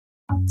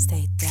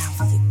Stay down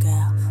for your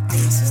girl.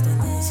 Long as you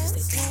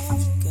stay down for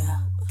your girl.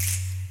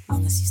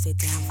 Long as you stay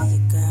down for your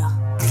girl.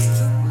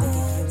 Nigga,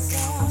 you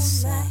know what I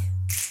say.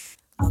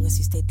 Long as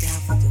you stay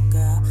down for your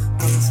girl.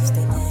 Long as you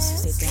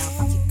stay down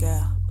for your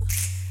girl.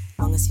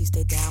 Long as you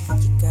stay down for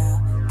your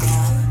girl.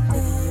 Yeah,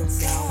 nigga,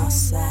 you know what I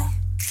say.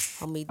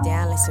 Hold me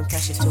down like some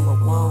pressure to a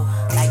wound.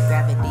 Like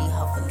gravity,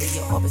 hopefully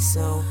you'll orbit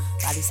soon.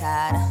 Body's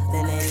hotter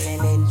than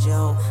in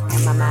June.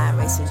 And my mind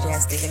racing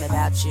just thinking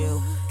about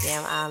you.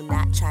 Damn, I'm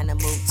not trying to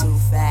move too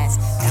fast.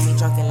 Got me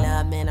drunk in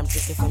love, man, I'm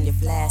drinking from your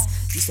flask.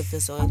 Used to feel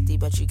so empty,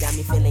 but you got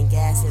me feeling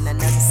gas. And I know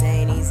this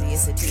ain't easy,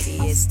 it's a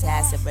tedious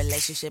task. A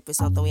relationship is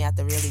something we have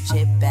to really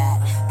chip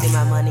at. Get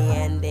my money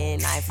and then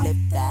I flip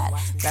that.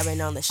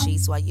 Grabbing on the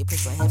sheets while you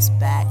push my hips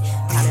back.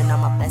 Counting on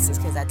my blessings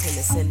cause I tend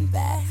to sin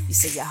back. You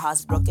say your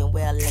heart's broken,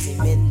 well, let me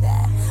mend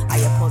that. All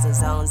your opposing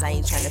zones, I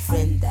ain't trying to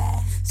friend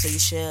that. So you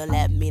should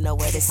let me know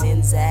where the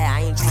sin's at.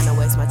 I ain't trying to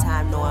waste my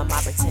time knowing my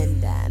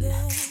pretending.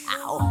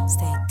 Ow,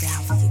 stay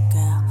down for your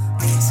girl.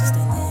 Long as you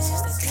stay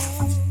down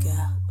for your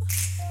girl.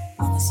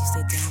 Long as you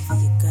stay down for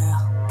your girl.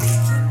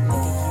 Nigga, you know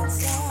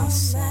what I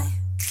say.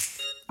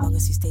 Long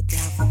as you stay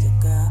down for your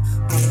girl.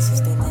 Long as you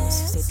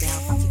stay down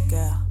for your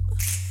girl.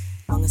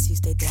 Long as you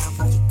stay down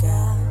for your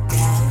girl.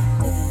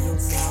 Yeah, nigga, you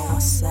know what I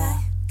say.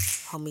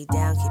 Hold me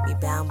down, keep me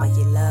bound by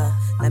your love.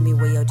 Let me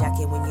wear your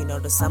jacket when you know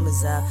the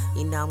summer's up.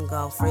 You know I'm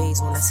gon' freeze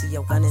when I see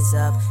your gun is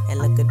up. And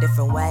look a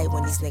different way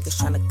when these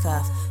niggas tryna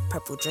cuff.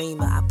 Purple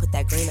dreamer, I put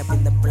that green up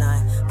in the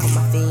blunt. On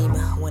my femur,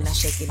 when I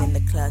shake it in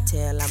the club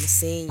till I'm a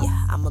senior.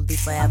 I'ma be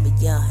forever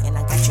young, and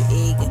I got you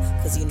eager,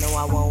 cause you know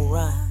I won't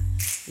run.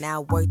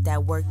 Now work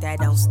that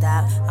don't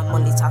stop. I'm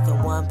only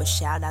talking one, but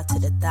shout out to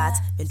the thoughts.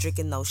 Been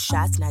drinking those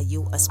shots, now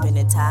you a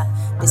spinning top.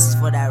 This is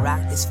for that rock,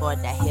 this for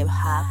that hip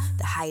hop.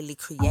 The highly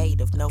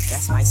creative, no,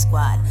 that's my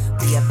squad.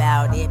 Be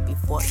about it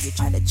before you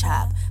try to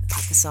chop.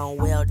 Pockets on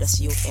wheel, that's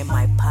you in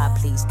my pop.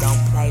 Please don't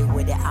play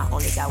with it, I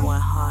only got one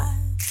heart.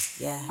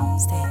 Yeah,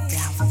 stay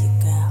down for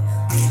your girl.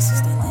 Long as you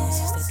stay down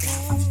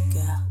for your girl.